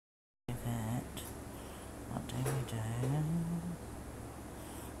it. What do we do?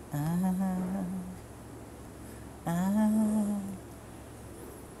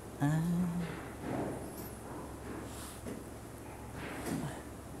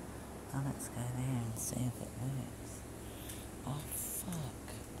 Oh, let's go there and see if it works. Oh, fuck.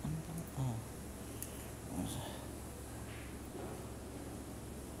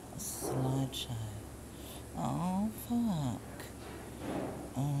 A slideshow. Oh, fuck.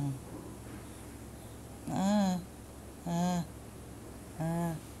 Oh. Ah. Ah.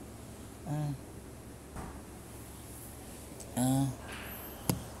 Ah. Ah. Ah.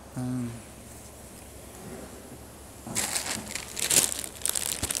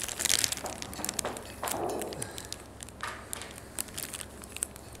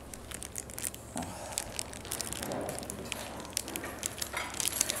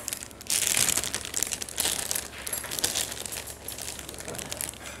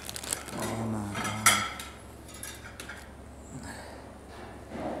 Oh my god.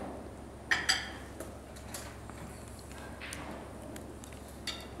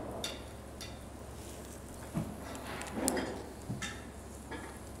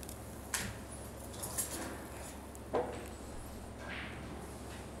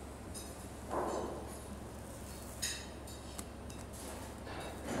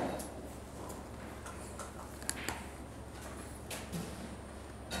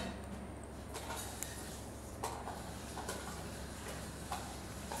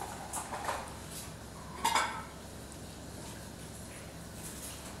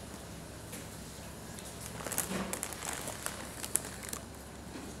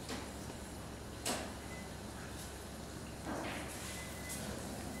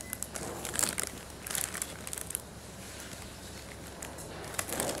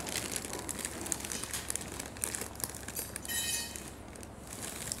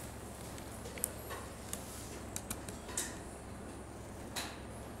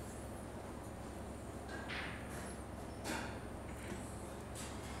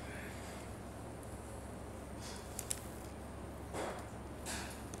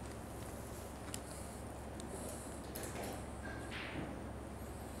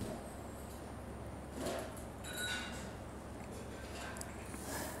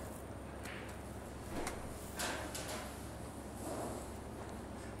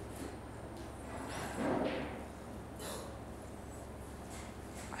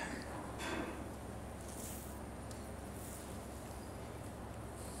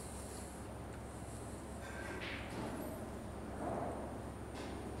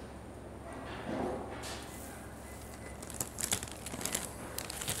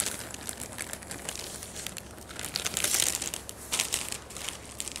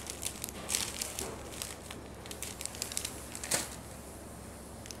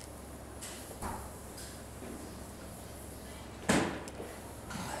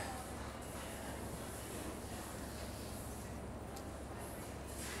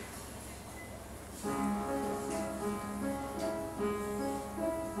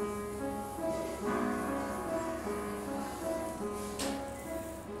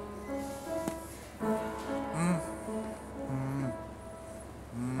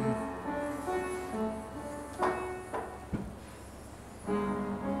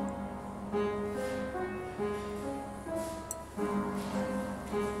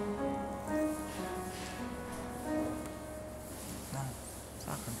 No,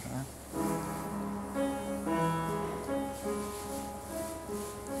 fucking hell.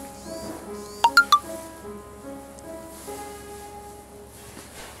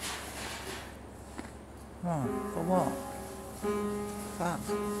 Oh, for what? Fuck.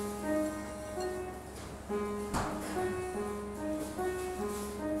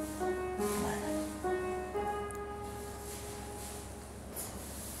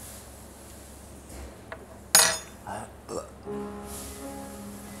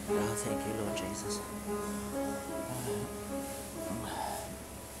 Oh, thank you, Lord Jesus.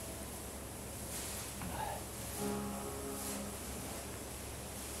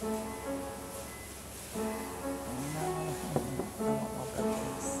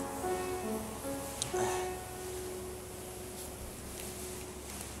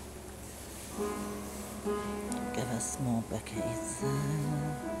 Give us more buckets.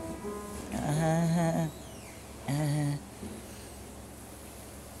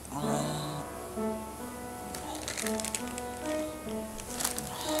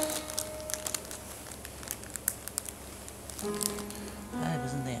 Why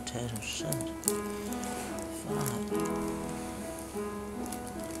wasn't that total shit? Fuck.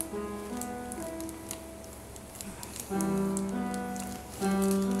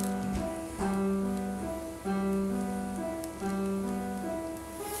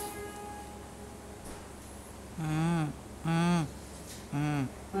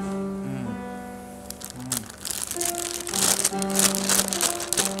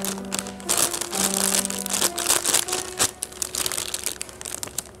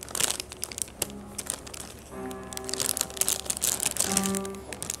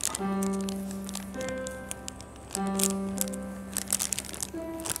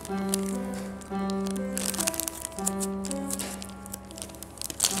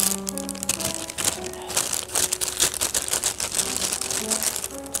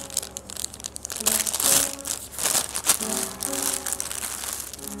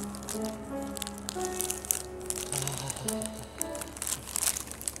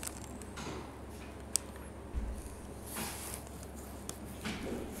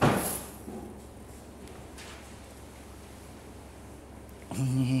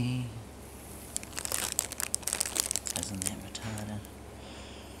 me. Isn't that retarded?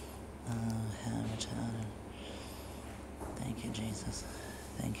 Oh, how retarded. Thank you, Jesus.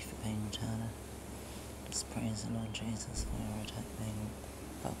 Thank you for being retarded. Just praise the Lord Jesus for your being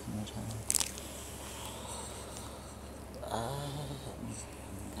fucking retarded.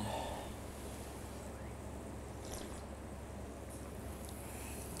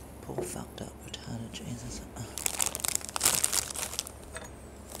 Poor fucked up retarded Jesus.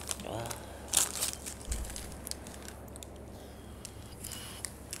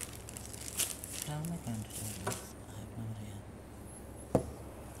 How am I going to do this? I have no idea.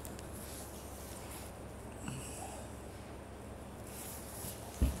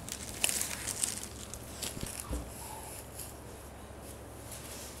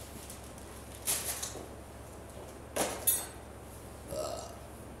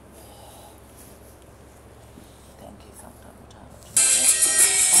 Thank you, fucked up retarded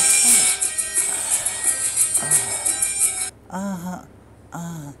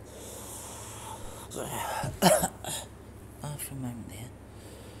for a moment there.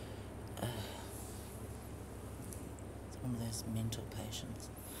 It's one of those mental patients.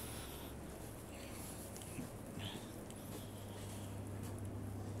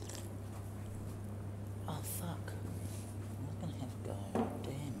 Oh fuck. I'm gonna have to go.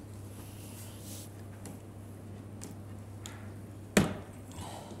 Damn.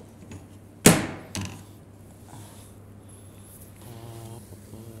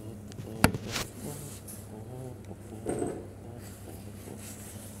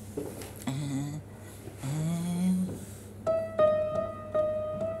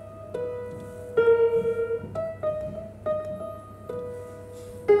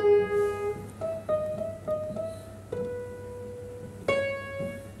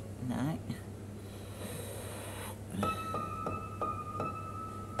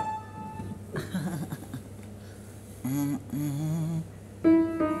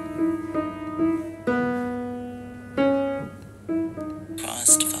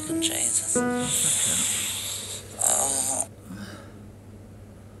 Christ fucking Jesus.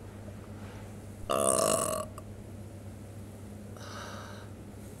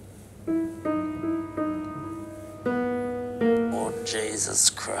 Oh, Jesus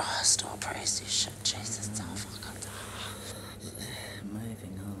Christ. Oh, praise you, shit, Jesus. Oh, fucking.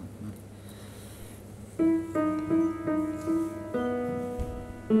 Moving on.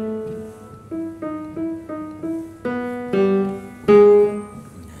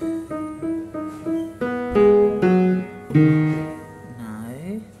 No.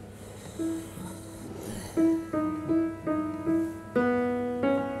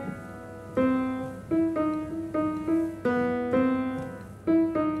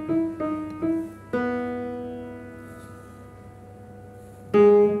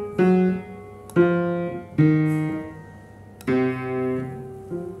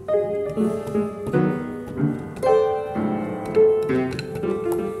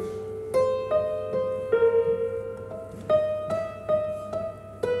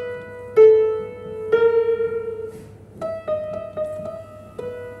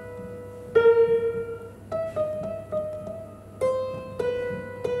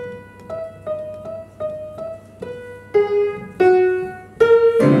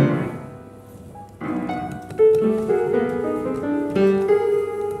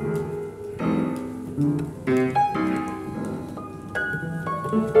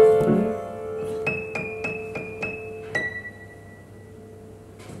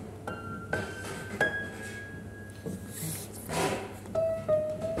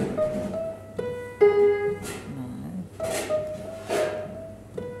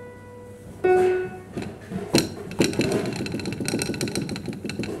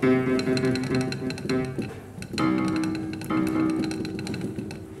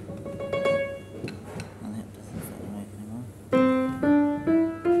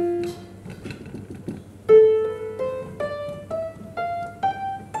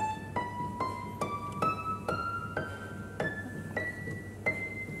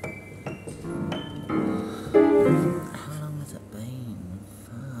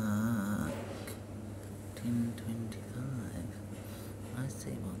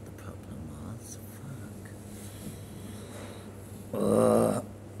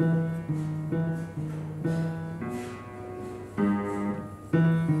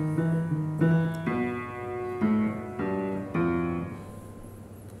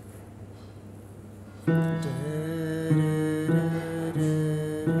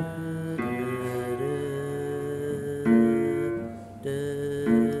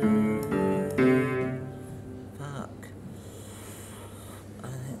 Fuck.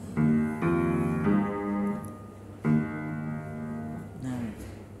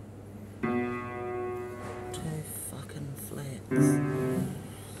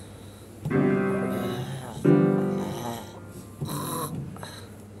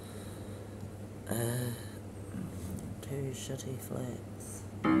 Two shitty flats.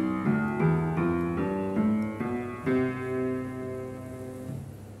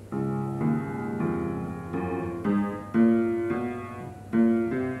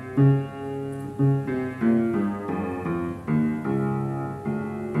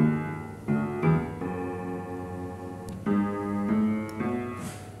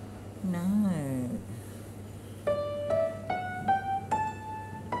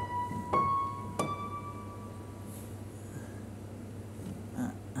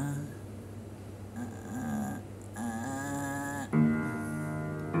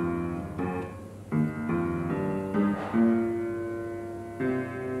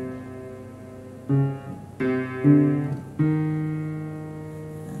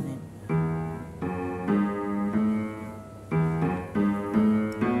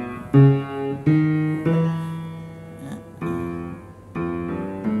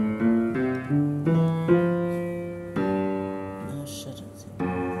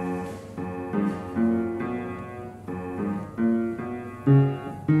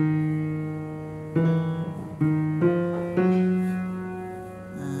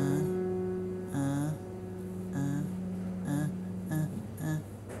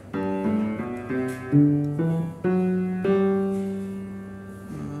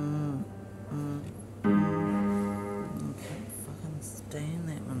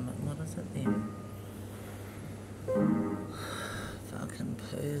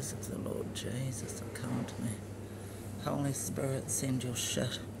 Of the Lord Jesus that come to me. Holy Spirit, send your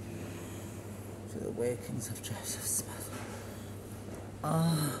shit for the workings of Joseph Smith.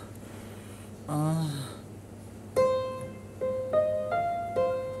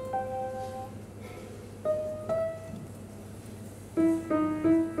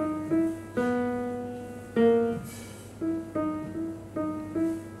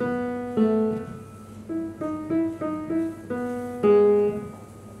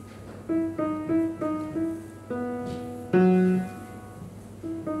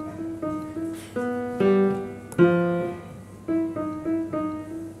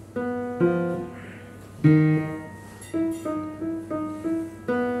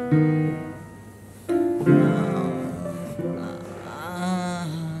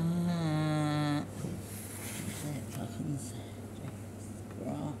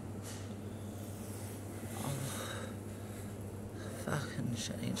 Fucking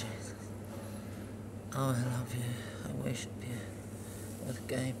shitty Jesus. Oh, I love you. I worship you with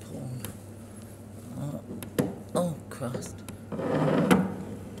gay porn. Oh Christ.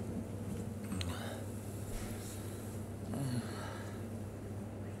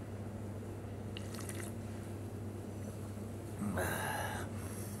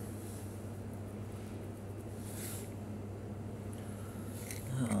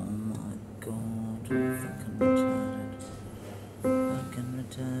 Oh my God, fucking retarded. Fucking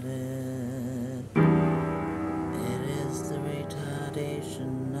retarded. It is the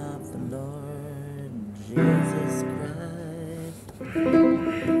retardation of the Lord Jesus Christ.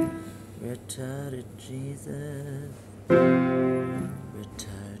 Retarded Jesus.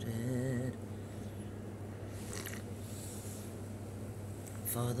 Retarded.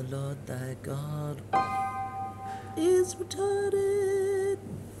 For the Lord thy God is retarded.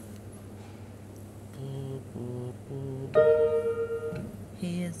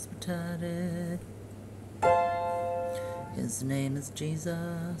 He is retarded. His name is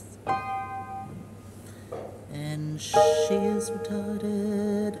Jesus. And she is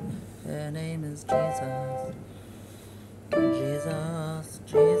retarded. Her name is Jesus. Jesus,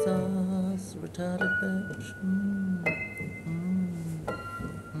 Jesus, retarded bitch.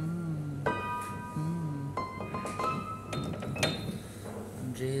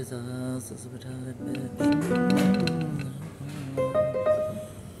 Jesus is a retarded bitch.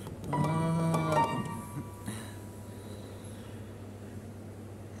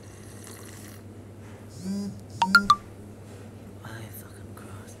 My fucking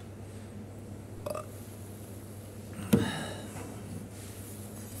Christ.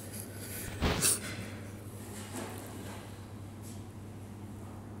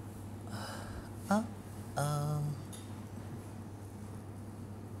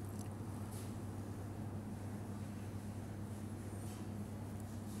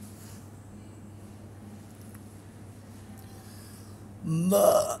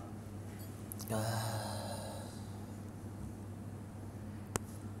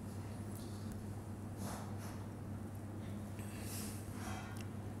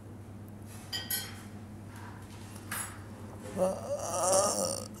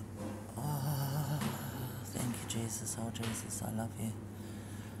 Thank you, Jesus. Oh, Jesus, I love you.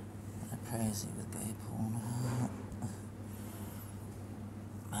 I crazy with gay porn.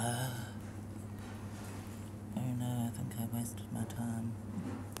 Oh no, I think I wasted my time.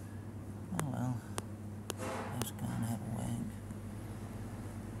 Oh well, I have to go and have a wank.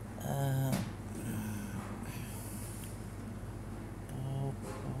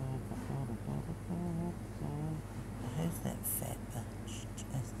 Who's that fat bitch?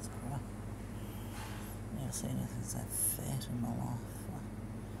 Jesus Christ. Never seen anything so fat in my life.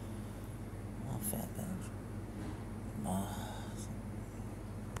 Oh, fat bitch. Oh.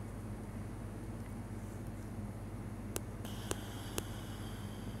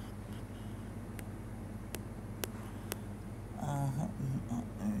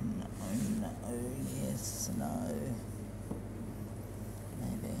 No, yes, no.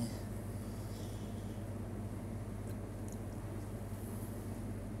 Maybe.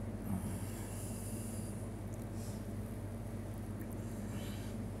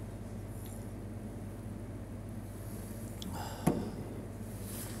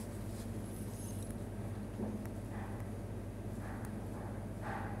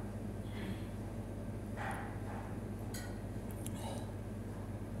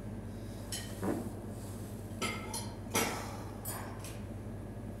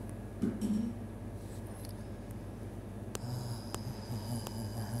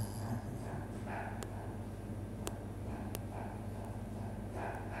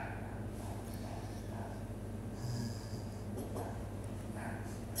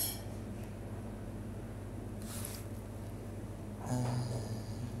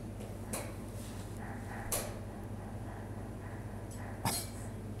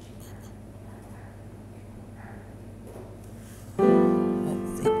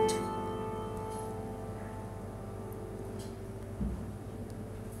 That's it.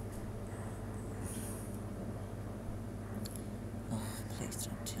 Oh, please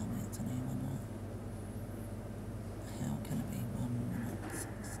don't tell me it's anyone. How can it be 1:60?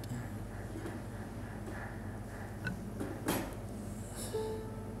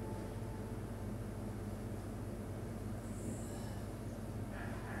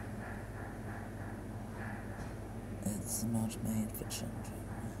 It's not made for children.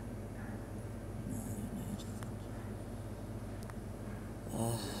 No, it isn't.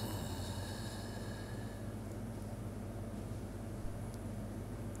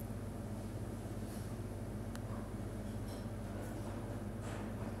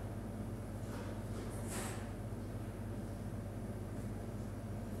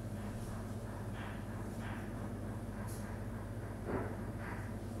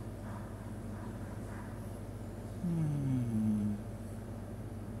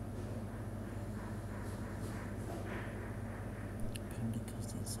 Probably because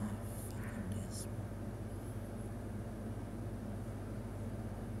he's so fucking desperate.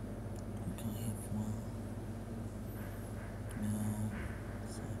 I can't have one. No,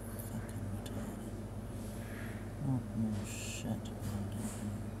 so fucking retarded. Not more shit around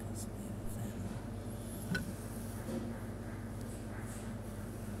here because we have a family.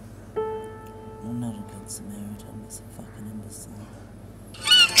 I'm not a good Samaritan, it's a fucking imbecile.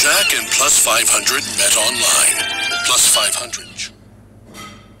 Jack and Plus 500 met online. Plus 500.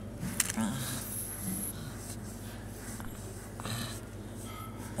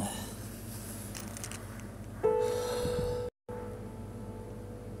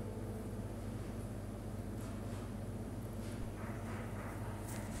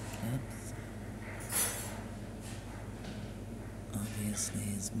 Oops. Obviously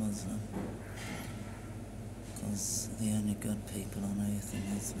he's Muslim. Because the only good people on earth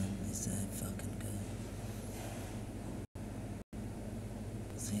are Muslim. They're so fucking good.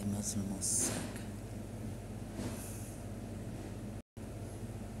 See, Muslim or sick.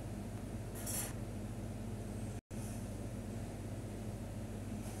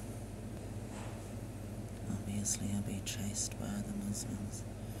 Obviously I'll be chased by the Muslims.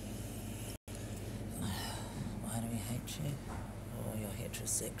 Why do we hate you? Oh, you're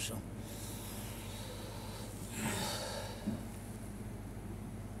heterosexual.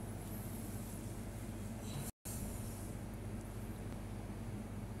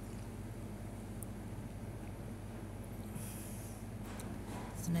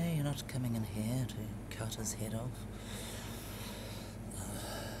 So no, you're not coming in here to cut his head off.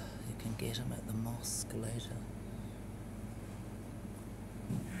 You can get him at the mosque later.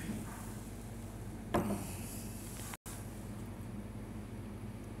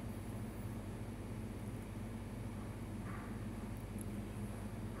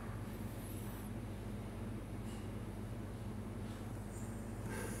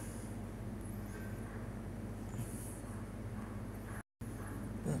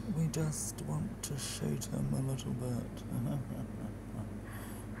 But We just want to shoot him a little bit.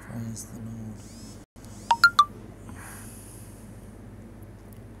 Praise the Lord.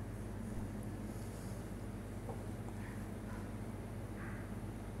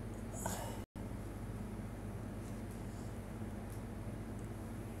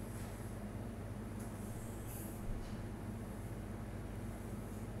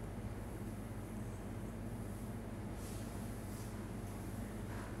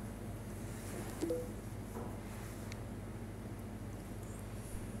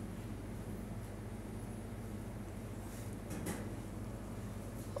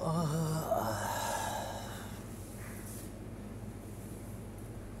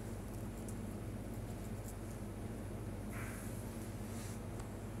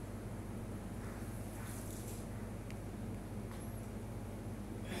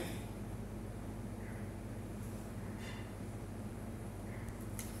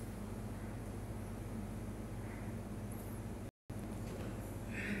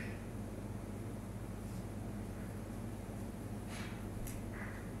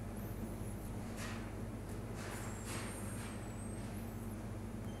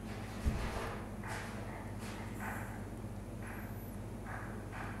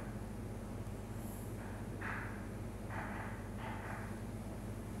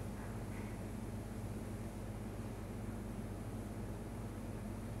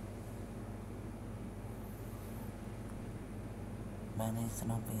 Man is an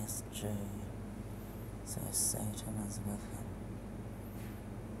obvious Jew, so Satan is with him.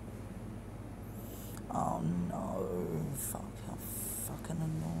 Oh no, fuck, how fucking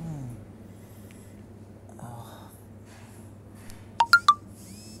annoying. Oh.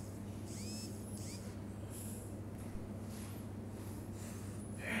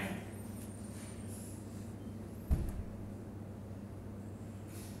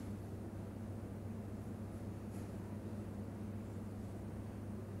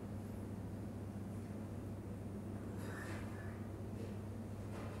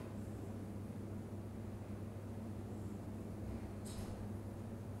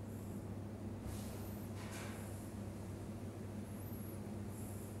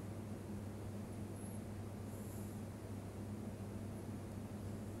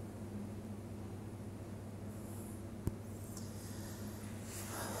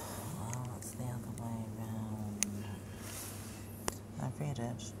 I've read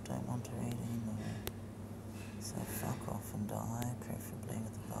it, don't want to read anymore. So fuck off and die, preferably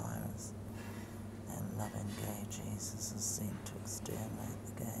with the virus. And loving gay Jesus is seen to exterminate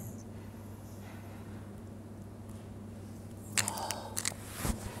the gays.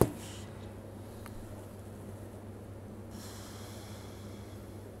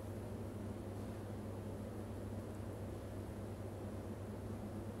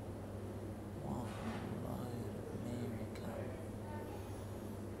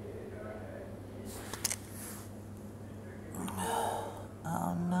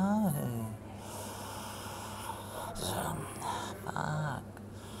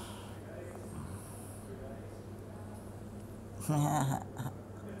 Fuck.